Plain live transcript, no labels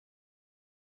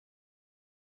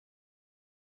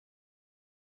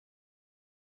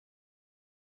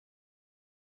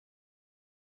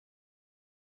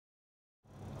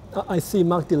I see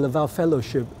Marc de Leval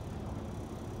Fellowship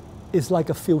is like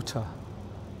a filter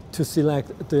to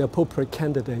select the appropriate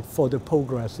candidate for the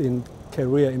progress in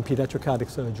career in pediatric cardiac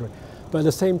surgery. But at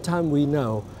the same time, we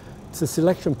know the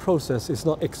selection process is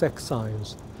not exact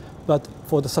science. But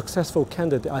for the successful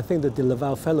candidate, I think the de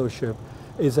Leval Fellowship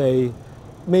is a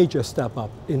major step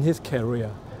up in his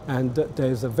career, and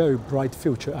there's a very bright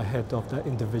future ahead of that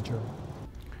individual.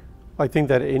 I think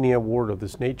that any award of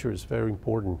this nature is very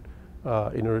important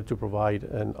in order to provide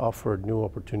and offer new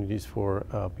opportunities for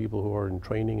people who are in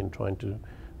training and trying to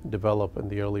develop in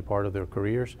the early part of their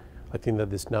careers. I think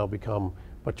that this now become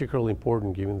particularly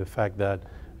important given the fact that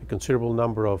a considerable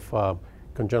number of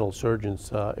congenital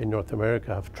surgeons in North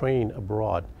America have trained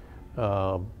abroad,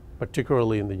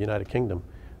 particularly in the United Kingdom.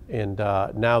 And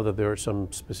now that there are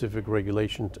some specific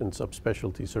regulations and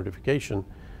subspecialty certification,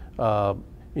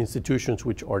 institutions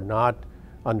which are not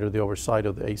under the oversight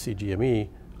of the ACGME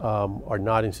are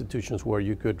not institutions where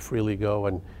you could freely go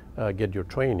and get your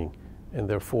training. And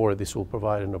therefore, this will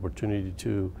provide an opportunity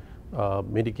to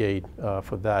mitigate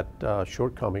for that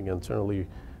shortcoming and certainly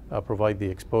provide the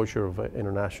exposure of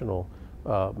international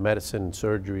medicine,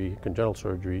 surgery, congenital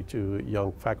surgery to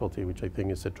young faculty, which I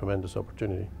think is a tremendous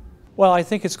opportunity. Well, I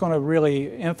think it's going to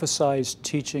really emphasize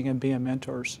teaching and being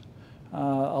mentors.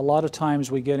 A lot of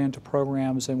times we get into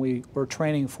programs and we're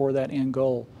training for that end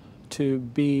goal to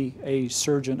be a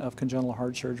surgeon of congenital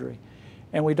heart surgery.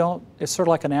 And we don't, it's sort of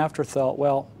like an afterthought,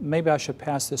 well, maybe I should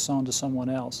pass this on to someone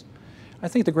else. I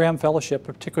think the Graham Fellowship,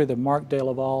 particularly the Marc de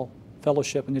Leval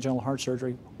Fellowship in congenital heart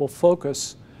surgery, will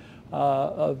focus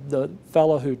of the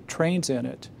fellow who trains in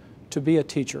it to be a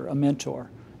teacher, a mentor,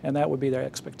 and that would be their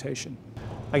expectation.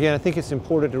 Again, I think it's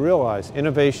important to realize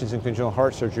innovations in congenital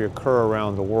heart surgery occur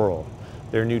around the world.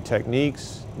 There are new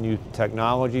techniques, new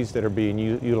technologies that are being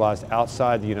utilized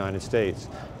outside the United States.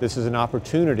 This is an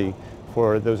opportunity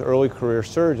for those early career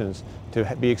surgeons to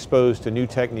be exposed to new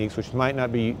techniques which might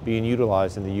not be being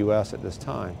utilized in the U.S. at this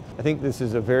time. I think this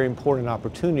is a very important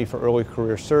opportunity for early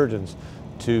career surgeons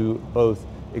to both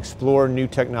explore new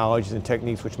technologies and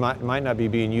techniques which might not be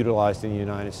being utilized in the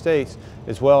United States,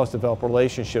 as well as develop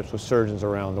relationships with surgeons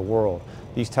around the world.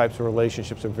 These types of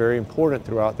relationships are very important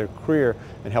throughout their career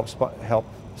and help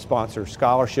sponsor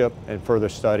scholarship and further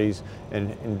studies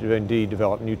and indeed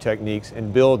develop new techniques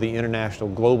and build the international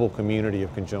global community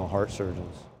of congenital heart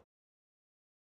surgeons.